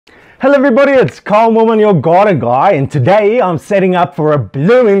Hello everybody, it's Carl Woman, your garden guy, and today I'm setting up for a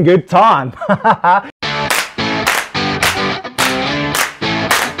blooming good time.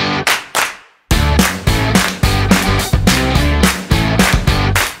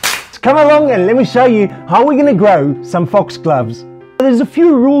 Come along and let me show you how we're going to grow some foxgloves. There's a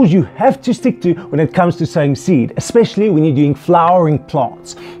few rules you have to stick to when it comes to sowing seed, especially when you're doing flowering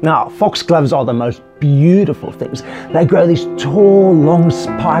plants. Now, foxgloves are the most beautiful things. They grow these tall, long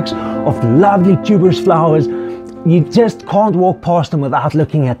spikes of lovely tuberous flowers. You just can't walk past them without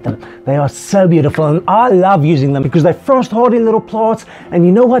looking at them. They are so beautiful, and I love using them because they're frost-hardy little plants, and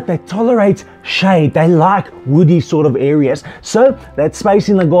you know what? They tolerate shade. They like woody sort of areas. So that space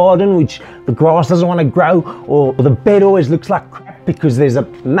in the garden which the grass doesn't want to grow, or the bed always looks like crap because there's a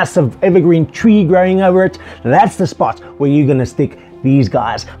massive evergreen tree growing over it, that's the spot where you're going to stick these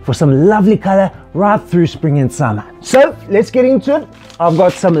guys for some lovely color right through spring and summer. So let's get into it. I've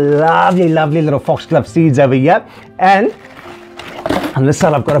got some lovely little foxglove seeds over here, and on this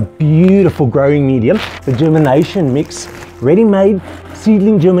side I've got a beautiful growing medium, the germination mix, ready-made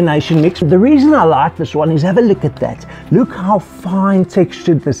seedling germination mix. The reason I like this one is, have a look at that. Look how fine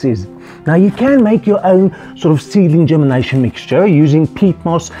textured this is. Now you can make your own sort of seedling germination mixture using peat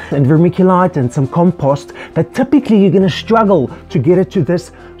moss and vermiculite and some compost, but typically you're going to struggle to get it to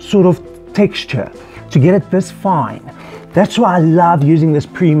this sort of texture, to get it this fine. That's why I love using this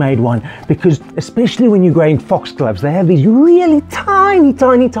pre-made one, because especially when you're growing foxgloves, they have these really tiny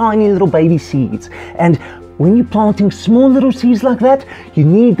little baby seeds, and when you're planting small little seeds like that, you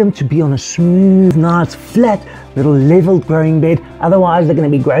need them to be on a smooth, nice, flat, little level growing bed. Otherwise, they're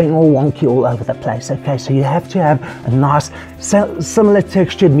going to be growing all wonky all over the place. Okay, so you have to have a nice, similar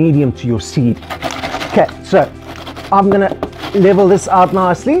textured medium to your seed. Okay, so I'm going to level this out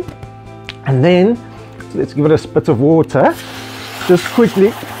nicely, and then let's give it a spit of water. Just quickly,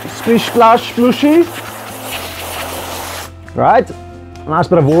 splish, splash, splooshy. Right, nice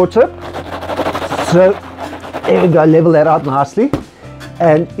bit of water. So there we go, level that out nicely.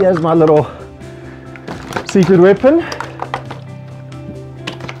 And here's my little secret weapon.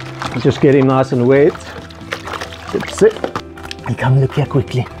 Just get him nice and wet. That's it. And come look here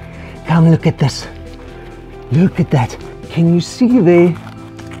quickly. Come look at this. Look at that. Can you see there?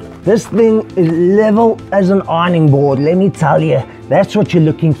 This thing is level as an ironing board, let me tell you. That's what you're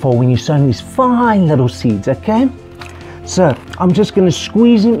looking for when you're sowing these fine little seeds, okay? So I'm just going to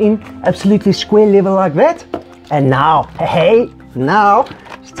squeeze him in absolutely square level like that. And now, now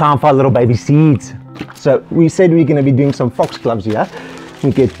it's time for our little baby seeds. So we said we're going to be doing some foxgloves here.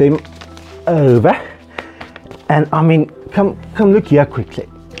 We get them over. And I mean, come look here quickly.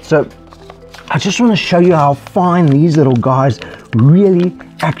 So I just want to show you how fine these little guys really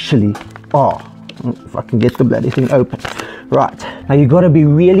actually are. If I can get the bloody thing open. Right, now you got to be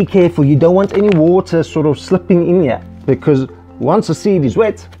really careful. You don't want any water sort of slipping in here, because once the seed is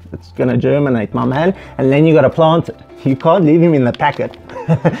wet, it's going to germinate, my man, and then you got to plant it. You can't leave him in the packet.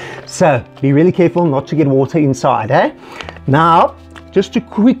 So be really careful not to get water inside, eh? Now, just to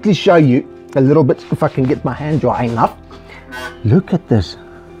quickly show you a little bit, if I can get my hand dry enough. Look at this.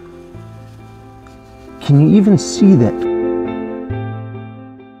 Can you even see that?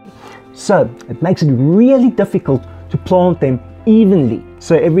 So it makes it really difficult to plant them evenly,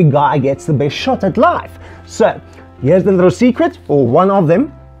 so every guy gets the best shot at life. So here's the little secret, or one of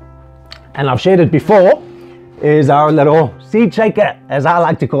them, and I've shared it before, is our little seed shaker, as I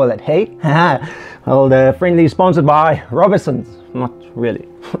like to call it. Hey, well, they're friendly sponsored by Robinsons. Not really.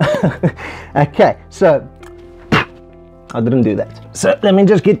 Okay, so I didn't do that. So let me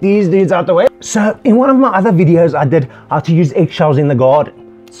just get these dudes out the way. So in one of my other videos, I did how to use eggshells in the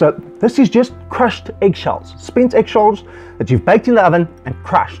garden. So this is just crushed eggshells, spent eggshells that you've baked in the oven and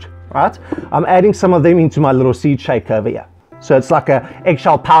crushed, right? I'm adding some of them into my little seed shaker over here. So it's like a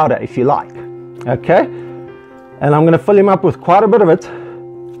eggshell powder, if you like. Okay, and I'm going to fill him up with quite a bit of it.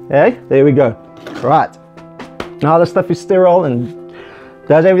 Okay, there we go. Right, now the stuff is sterile and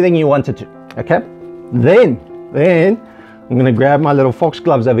does everything you want it to. Okay, then I'm going to grab my little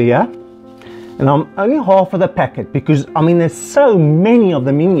foxgloves over here, and I'm only half of the packet, because I mean there's so many of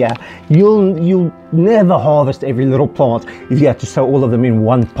them in here. You'll never harvest every little plant if you have to sow all of them in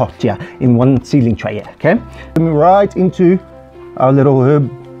one pot here, in one seedling tray here. Okay, right into our little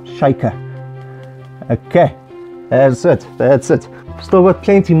herb shaker. Okay, that's it, still got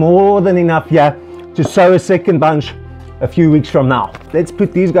plenty, more than enough here to sow a second bunch a few weeks from now. Let's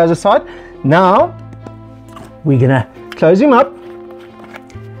put these guys aside. Now we're gonna close him up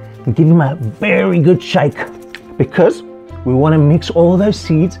and give him a very good shake, because we want to mix all those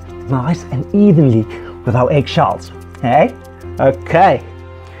seeds nice and evenly with our eggshells. Okay,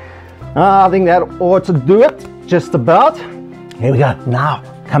 I think that ought to do it, just about. Here we go. Now,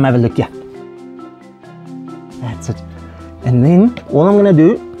 come have a look here. That's it. And then all I'm going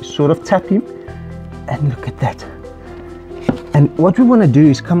to do is sort of tap him, and look at that. And what we want to do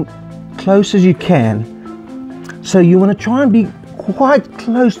is come close as you can. So you want to try and be quite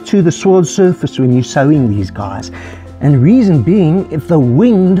close to the soil surface when you're sowing these guys. And the reason being, if the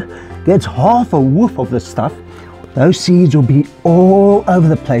wind gets half a woof of this stuff, those seeds will be all over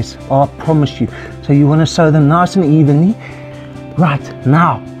the place, I promise you. So you want to sow them nice and evenly. Right,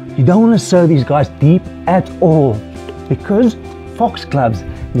 now, you don't want to sow these guys deep at all, because foxgloves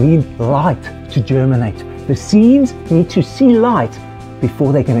need light to germinate. The seeds need to see light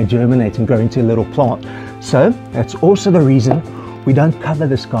before they're going to germinate and grow into a little plant. So that's also the reason we don't cover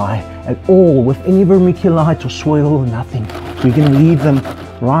this guy at all with any vermiculite or soil or nothing. We're going to leave them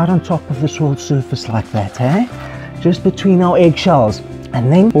right on top of the soil surface like that, eh? Just between our eggshells,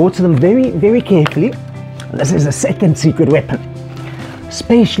 and then water them very, very carefully. This is a second secret weapon,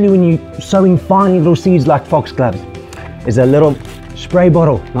 especially when you're sowing fine little seeds like foxgloves. Is a little spray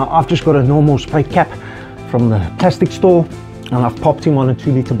bottle. Now I've just got a normal spray cap from the plastic store, and I've popped him on a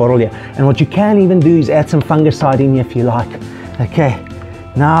 2-litre bottle here. And what you can even do is add some fungicide in here if you like. Okay,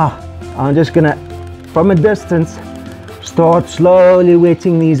 now I'm just gonna, from a distance, start slowly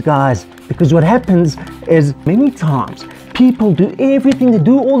wetting these guys, because what happens is many times people do everything, they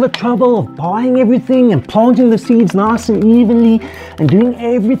do all the trouble of buying everything and planting the seeds nice and evenly and doing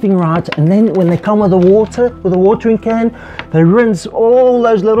everything right, and then when they come with the water, with a watering can, they rinse all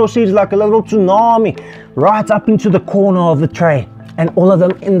those little seeds like a little tsunami right up into the corner of the tray, and all of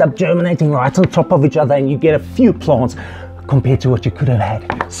them end up germinating right on top of each other, and you get a few plants compared to what you could have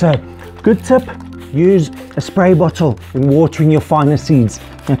had. So good tip, use a spray bottle when watering your finer seeds.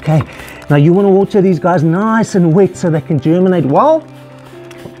 Okay, now you want to water these guys nice and wet so they can germinate well.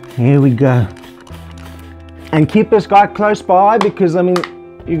 Here we go. And keep this guy close by, because I mean,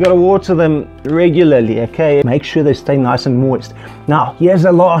 you got to water them regularly. Okay, make sure they stay nice and moist. Now here's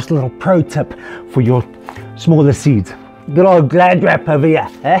a last little pro tip for your smaller seeds. Good old Glad wrap over here,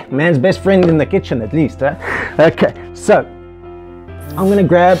 eh? Man's best friend in the kitchen, at least, eh? Okay, so I'm gonna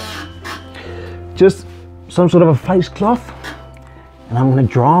grab just some sort of a face cloth, and I'm gonna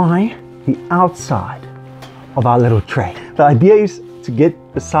dry the outside of our little tray. The idea is to get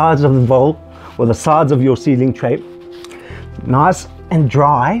the sides of the bowl, or the sides of your seedling tray, nice and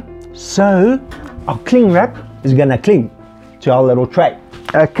dry, so our cling wrap is gonna cling to our little tray.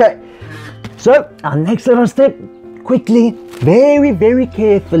 Okay, so our next little step, quickly, very, very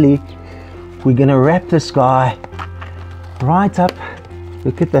carefully, we're gonna wrap this guy right up,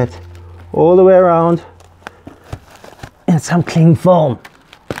 look at that, all the way around in some cling film.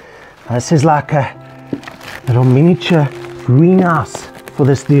 This is like a little miniature greenhouse for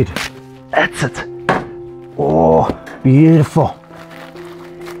this dude. That's it. Oh, beautiful.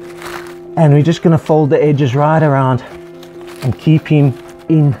 And we're just gonna fold the edges right around and keep him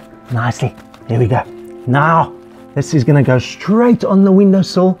in nicely. There we go. Now, this is gonna go straight on the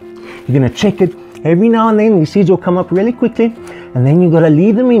windowsill. You're gonna check it every now and then. These seeds will come up really quickly, and then you've got to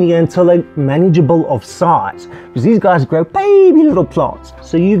leave them in here until they're manageable of size, because these guys grow baby little plants.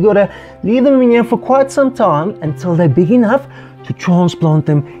 So you've got to leave them in here for quite some time until they're big enough to transplant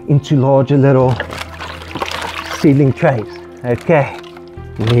them into larger little seedling trays. Okay,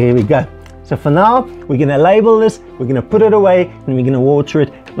 here we go. So for now, we're going to label this, we're going to put it away, and we're going to water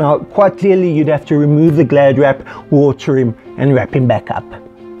it. Now, quite clearly, you'd have to remove the Glad wrap, water him, and wrap him back up.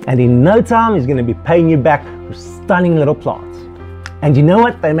 And in no time, he's going to be paying you back with stunning little plants. And you know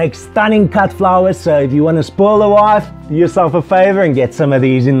what? They make stunning cut flowers, so if you want to spoil the wife, do yourself a favor and get some of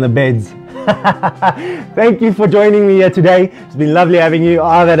these in the beds. Thank you for joining me here today. It's been lovely having you.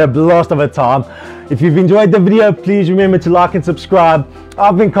 I've had a blast of a time. If you've enjoyed the video, please remember to like and subscribe.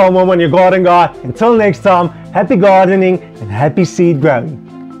 I've been Carl Mom, your garden guy. Until next time, happy gardening and happy seed growing.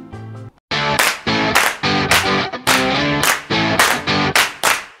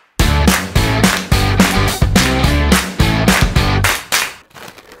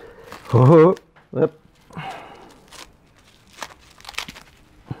 Oh, yep.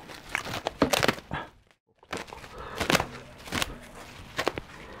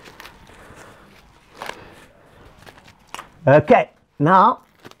 Okay, now,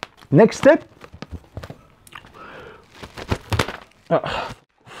 next step.